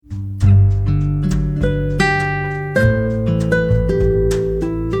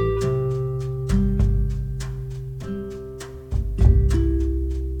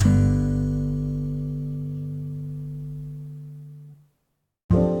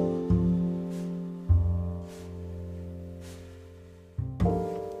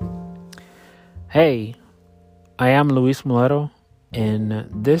Hey, I am Luis Mileto, and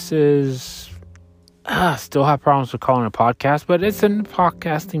this is still have problems with calling it a podcast, but it's a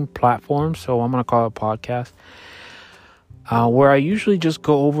podcasting platform, so I'm gonna call it a podcast. Where I usually just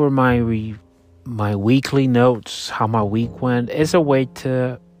go over my weekly notes, how my week went. It's a way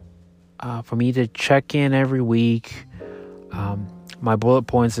to for me to check in every week. My bullet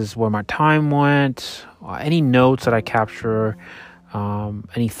points is where my time went, any notes that I capture.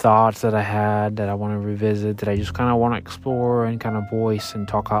 Any thoughts that I had that I want to revisit, that I just kind of want to explore and kind of voice and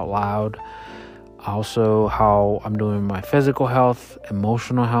talk out loud. Also, how I'm doing my physical health,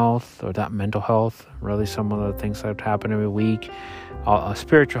 emotional health, or that mental health. Really, some of the things that happen every week.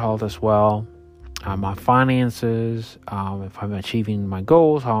 Spiritual health as well. My finances, if I'm achieving my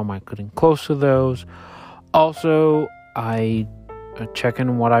goals, how am I getting close to those. Also, I check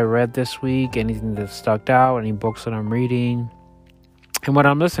in what I read this week, anything that stuck out, any books that I'm reading. And what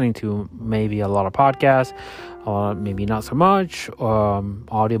I'm listening to, maybe a lot of podcasts, maybe not so much,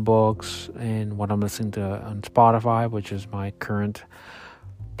 audiobooks, and what I'm listening to on Spotify, which is my current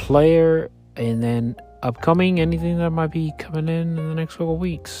player, and then upcoming, anything that might be coming in the next couple of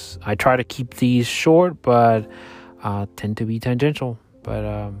weeks. I try to keep these short, but tend to be tangential.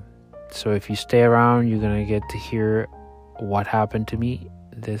 But so if you stay around, you're going to get to hear what happened to me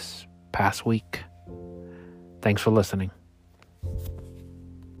this past week. Thanks for listening.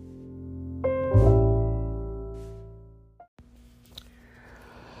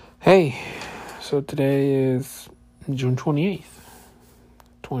 Hey, so today is June 28th,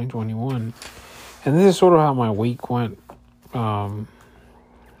 2021, and this is sort of how my week went. So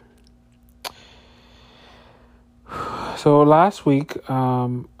last week,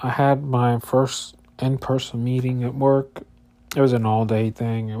 I had my first in-person meeting at work. It was an all-day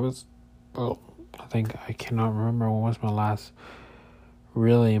thing. I cannot remember when was my last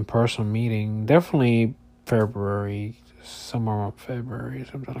really in-person meeting. Definitely February. Somewhere around February,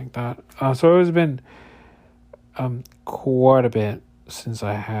 something like that. So it's been quite a bit since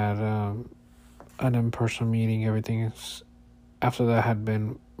I had an in-person meeting. Everything after that had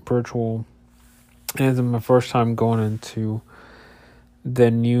been virtual. And it's my first time going into the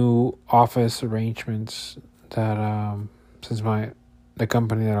new office arrangements that since the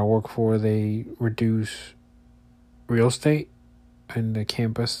company that I work for, they reduce real estate in the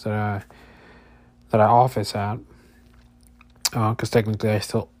campus that I office at. Because technically I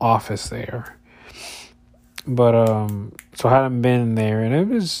still office there. But, so I hadn't been there, and it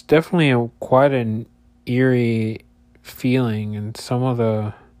was definitely quite an eerie feeling, and some of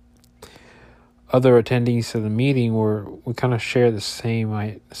the other attendees to the meeting we kind of shared the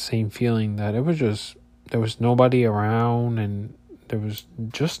same feeling, that it was just, there was nobody around, and there was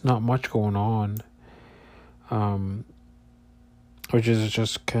just not much going on, which is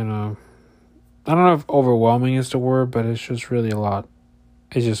just kind of, I don't know if overwhelming is the word, but it's just really a lot.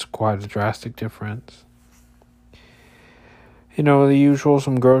 It's just quite a drastic difference. The usual,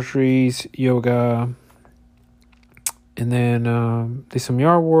 some groceries, yoga, and then do some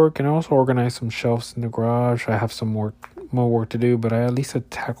yard work, and I also organize some shelves in the garage. I have more work to do, but I at least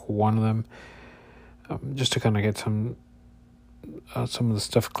tackle one of them, just to kind of get some of the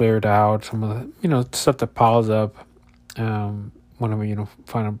stuff cleared out, some of the, stuff that piles up, whenever,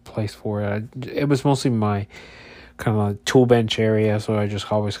 find a place for it. It was mostly my kind of tool bench area, so I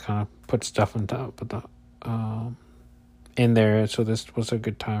just always kind of put stuff on top of the, in there. So this was a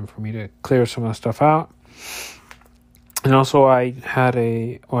good time for me to clear some of the stuff out. And also I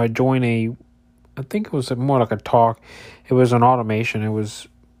joined I think it was more like a talk. It was an automation. It was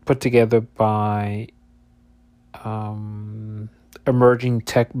put together by Emerging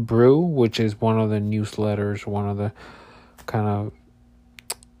Tech Brew, which is one of the newsletters, one of the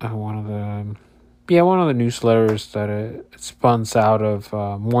newsletters that it spuns out of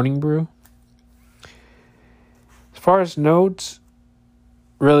Morning Brew. As far as notes,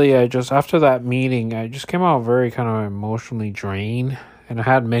 really, after that meeting, I just came out very kind of emotionally drained, and I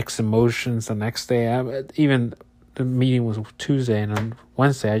had mixed emotions the next day. Even the meeting was Tuesday, and on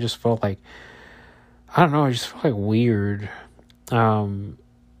Wednesday, I just felt like, I don't know, I just felt like weird,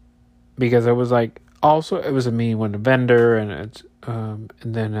 because it was like, also, it was a meeting with a vendor, and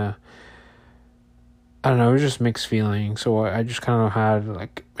then I don't know, it was just mixed feelings. So I just kind of had,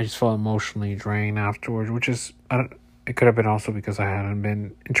 I just felt emotionally drained afterwards, which is, it could have been also because I hadn't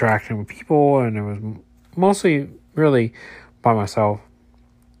been interacting with people, and it was mostly really by myself.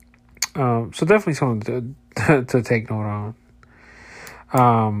 So definitely something to take note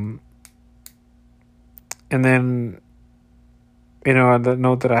on. And then, the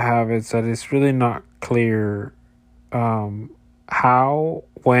note that I have is that it's really not clear how,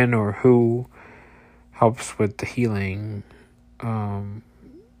 when, or who helps with the healing. And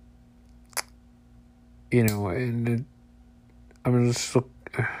I'm just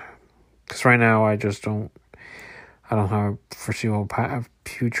because right now I don't have a foreseeable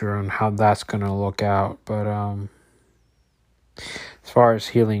future on how that's gonna look out. But as far as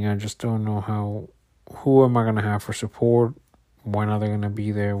healing, I just don't know who am I gonna have for support? When are they gonna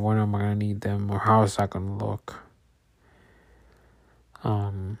be there? When am I gonna need them? Or how is that gonna look?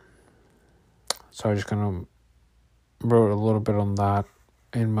 So I just kind of wrote a little bit on that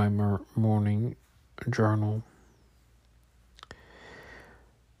in my morning journal.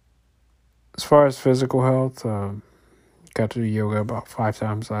 As far as physical health, got to do yoga about 5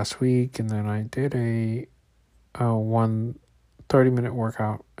 times last week, and then I did a 30-minute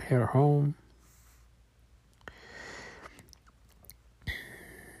workout here at home.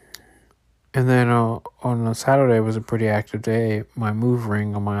 And then on a Saturday was a pretty active day. My move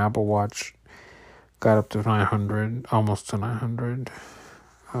ring on my Apple Watch got up to 900, almost to 900,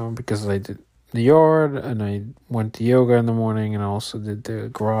 because I did the yard and I went to yoga in the morning, and I also did the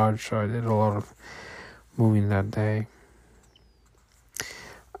garage. So I did a lot of moving that day.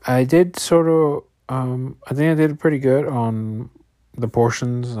 I did I think I did pretty good on the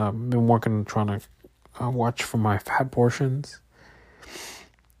portions. I've been trying to watch for my fat portions.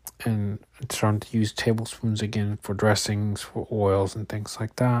 And starting to use tablespoons again for dressings, for oils, and things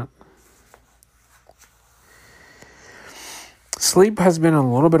like that. Sleep has been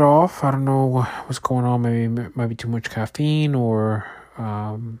a little bit off. I don't know what's going on. Maybe it might be too much caffeine, or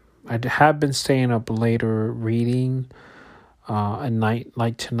I have been staying up later reading at night.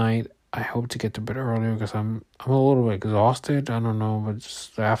 Like tonight, I hope to get to bed earlier because I'm a little bit exhausted. I don't know, but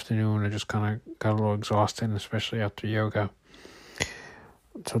just the afternoon I just kind of got a little exhausted, especially after yoga.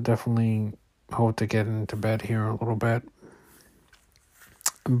 So definitely hope to get into bed here a little bit.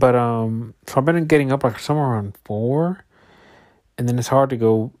 But so I've been getting up like somewhere around 4, and then it's hard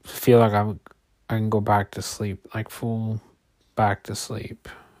to feel like I can go back to sleep, like full back to sleep.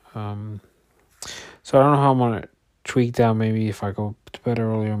 So I don't know how I'm gonna tweak that. Maybe if I go to bed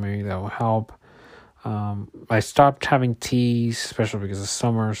earlier, maybe that will help. I stopped having teas, especially because it's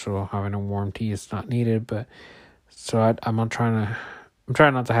summer, so having a warm tea is not needed. But so I'm trying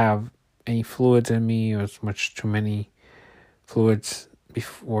not to have any fluids in me or too many fluids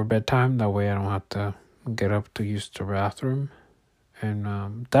before bedtime. That way I don't have to get up to use the bathroom.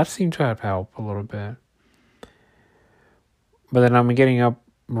 And that seemed to have helped a little bit. But then I'm getting up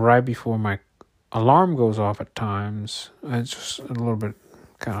right before my alarm goes off at times. It's just a little bit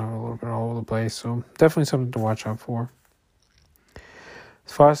all over the place. So definitely something to watch out for.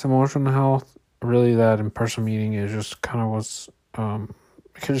 As far as emotional health, really that in-person meeting is just kind of was...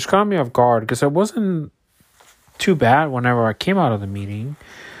 it just caught me off guard because it wasn't too bad whenever I came out of the meeting.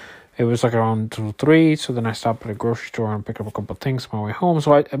 It was like around 2-3, so then I stopped at a grocery store and picked up a couple of things on my way home.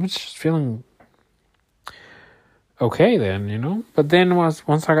 So I was just feeling okay then, But then once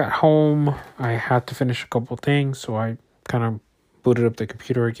I got home, I had to finish a couple of things, so I kind of booted up the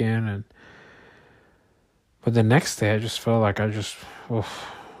computer again. But the next day, I just felt like I don't know.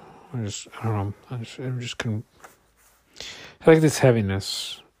 I just couldn't. I like this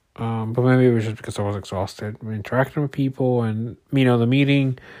heaviness, but maybe it was just because I was exhausted. Interacting with people and, the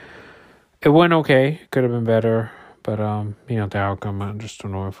meeting, it went okay. It could have been better, but, the outcome, I just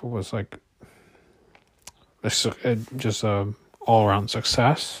don't know if it was like just a all-around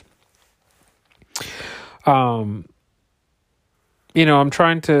success. I'm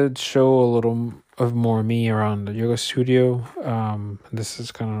trying to show a little of more me around the yoga studio. This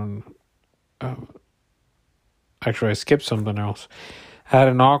is kind of... Actually, I skipped something else. I had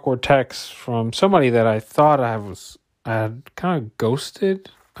an awkward text from somebody that I thought I had kind of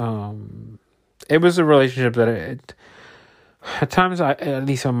ghosted. It was a relationship that at times, at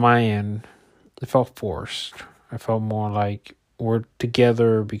least on my end, it felt forced. I felt more like we're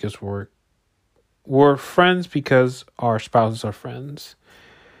together because we're friends because our spouses are friends.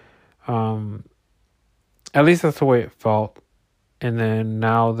 At least that's the way it felt. And then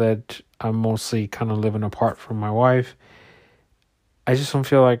now that I'm mostly kind of living apart from my wife, I just don't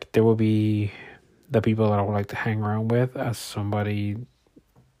feel like there will be the people that I would like to hang around with as somebody,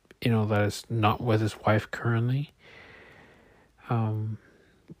 that is not with his wife currently.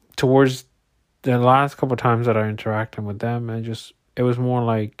 Towards the last couple of times that I interacted with them, it was more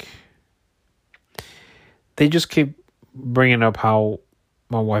like they just keep bringing up how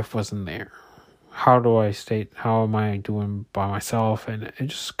my wife wasn't there. How am I doing by myself? And it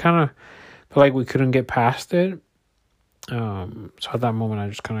just kind of felt like we couldn't get past it. So at that moment, I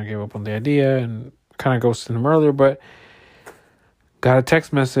just kind of gave up on the idea and kind of ghosted him earlier. But got a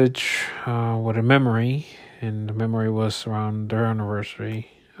text message with a memory, and the memory was around their anniversary.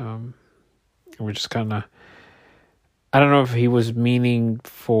 We're just kind of, I don't know if he was meaning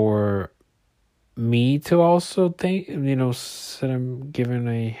for me to also think, send him giving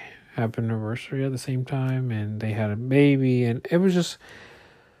a happy anniversary at the same time, and they had a baby, and it was just,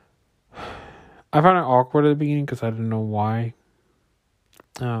 I found it awkward at the beginning because I didn't know why.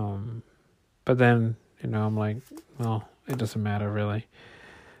 But then, I'm like, well, it doesn't matter really.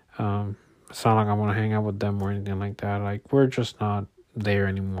 It's not like I want to hang out with them or anything like that. Like, we're just not there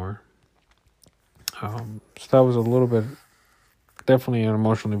anymore. So that was a little bit, definitely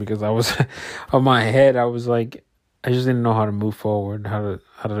emotionally, because I was, on my head, I was like, I just didn't know how to move forward, how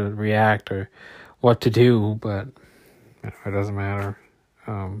to react or what to do, but it doesn't matter.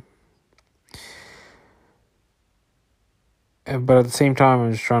 But at the same time,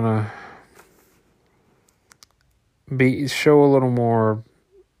 I'm just trying to show a little more,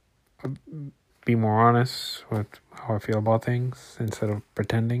 be more honest with how I feel about things instead of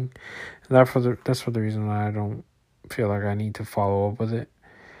pretending. And that's for the reason why I don't feel like I need to follow up with it,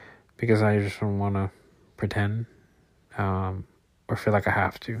 because I just don't want to pretend or feel like I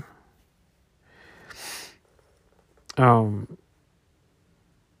have to. I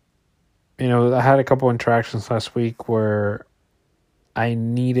had a couple interactions last week where I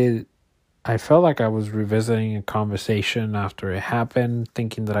felt like I was revisiting a conversation after it happened,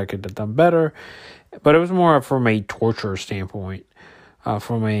 thinking that I could have done better. But it was more from a torture standpoint,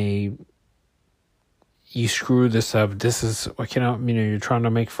 from a, you screwed this up. This is, you're trying to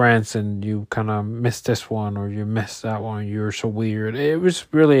make friends and you kind of missed this one or you missed that one. You're so weird. It was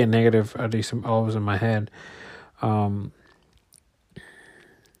really a negative, at least always in my head. But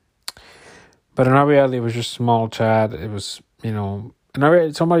in our reality, it was just small chat. It was, and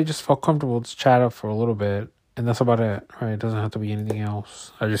somebody just felt comfortable to chat up for a little bit, and that's about it, right? It doesn't have to be anything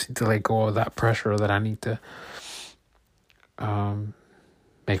else. I just need to let go of that pressure that I need to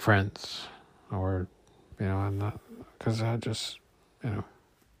make friends, or, I'm not, because I just,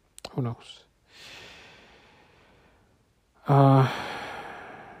 who knows?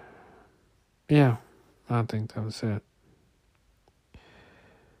 Yeah, I think that was it.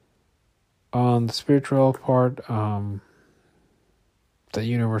 On the spiritual part, the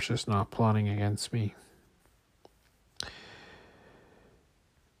universe is not plotting against me.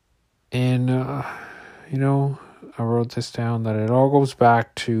 And, I wrote this down, that it all goes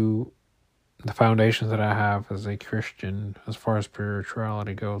back to the foundations that I have as a Christian as far as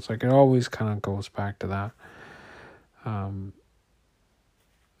spirituality goes. Like, it always kind of goes back to that. And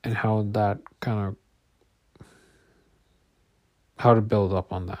how that how to build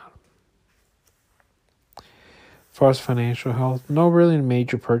up on that. As far as financial health, no really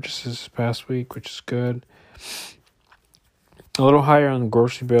major purchases this past week, which is good. A little higher on the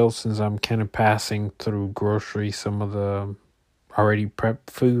grocery bill since I'm kind of passing through groceries, some of the already prepped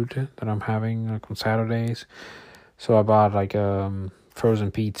food that I'm having on Saturdays. So I bought like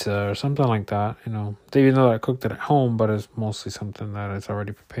frozen pizza or something like that. Even though I cooked it at home, but it's mostly something that is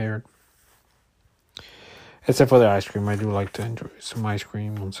already prepared. Except for the ice cream, I do like to enjoy some ice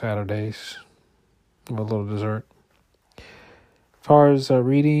cream on Saturdays with a little dessert. As far as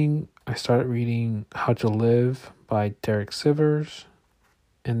reading, I started reading How to Live by Derek Sivers.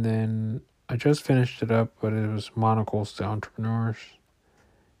 And then I just finished it up, but it was Monocles to Entrepreneurs.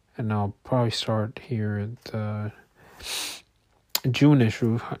 And I'll probably start here at the June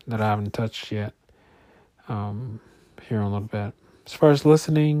issue that I haven't touched yet here in a little bit. As far as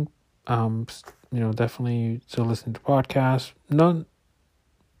listening, definitely still listening to podcasts. None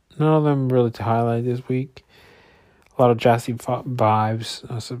of them really to highlight this week. A lot of jazzy vibes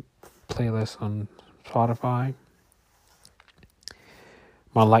as a playlist on Spotify.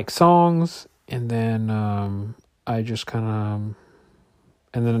 My like songs, and then I just kind of,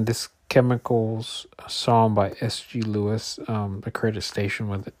 and then this Chemicals song by S.G. Lewis. I created a station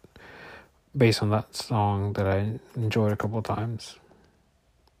with it based on that song that I enjoyed a couple of times.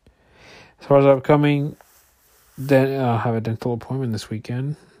 As far as upcoming, then I have a dental appointment this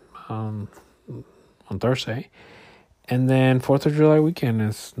weekend on Thursday. And then 4th of July weekend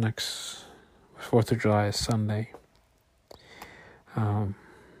is next. 4th of July is Sunday. So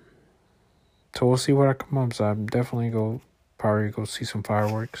we'll see what I come up. So I'm definitely probably go see some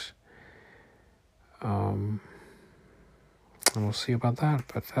fireworks. And we'll see about that.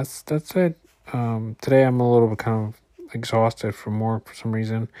 But that's it. Today I'm a little bit kind of exhausted from work for some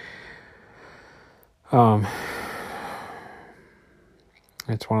reason.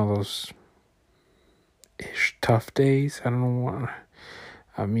 It's one of those tough days. I don't know what.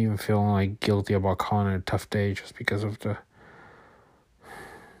 I'm even feeling like guilty about calling it a tough day just because of the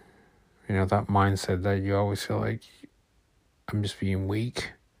that mindset that you always feel like I'm just being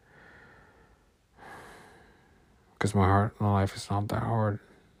weak. Because my life is not that hard.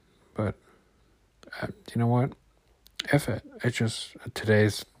 But, you know what? F it. It's just,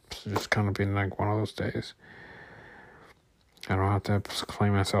 today's just kind of been like one of those days. I don't have to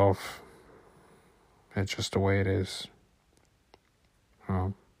claim myself. It's just the way it is.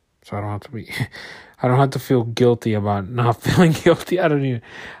 So I don't have to feel guilty about not feeling guilty. I don't even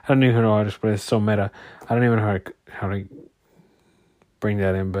know how to explain it. It's so meta. I don't even know how to bring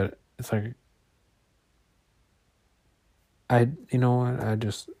that in, but it's like, you know what,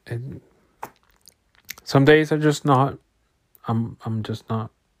 some days I'm just not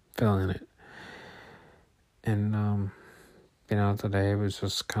feeling it. And, today it was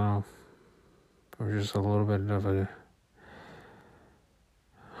just kind of, just a little bit of a,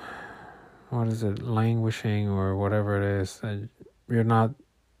 what is it, languishing or whatever it is. You're not,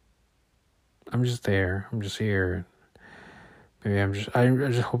 I'm just there. I'm just here. Maybe I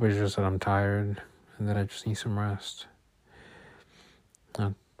just hope it's just that I'm tired and that I just need some rest.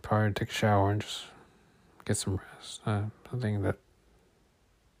 I'll probably take a shower and just get some rest. I think that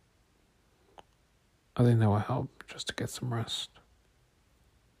will help just to get some rest.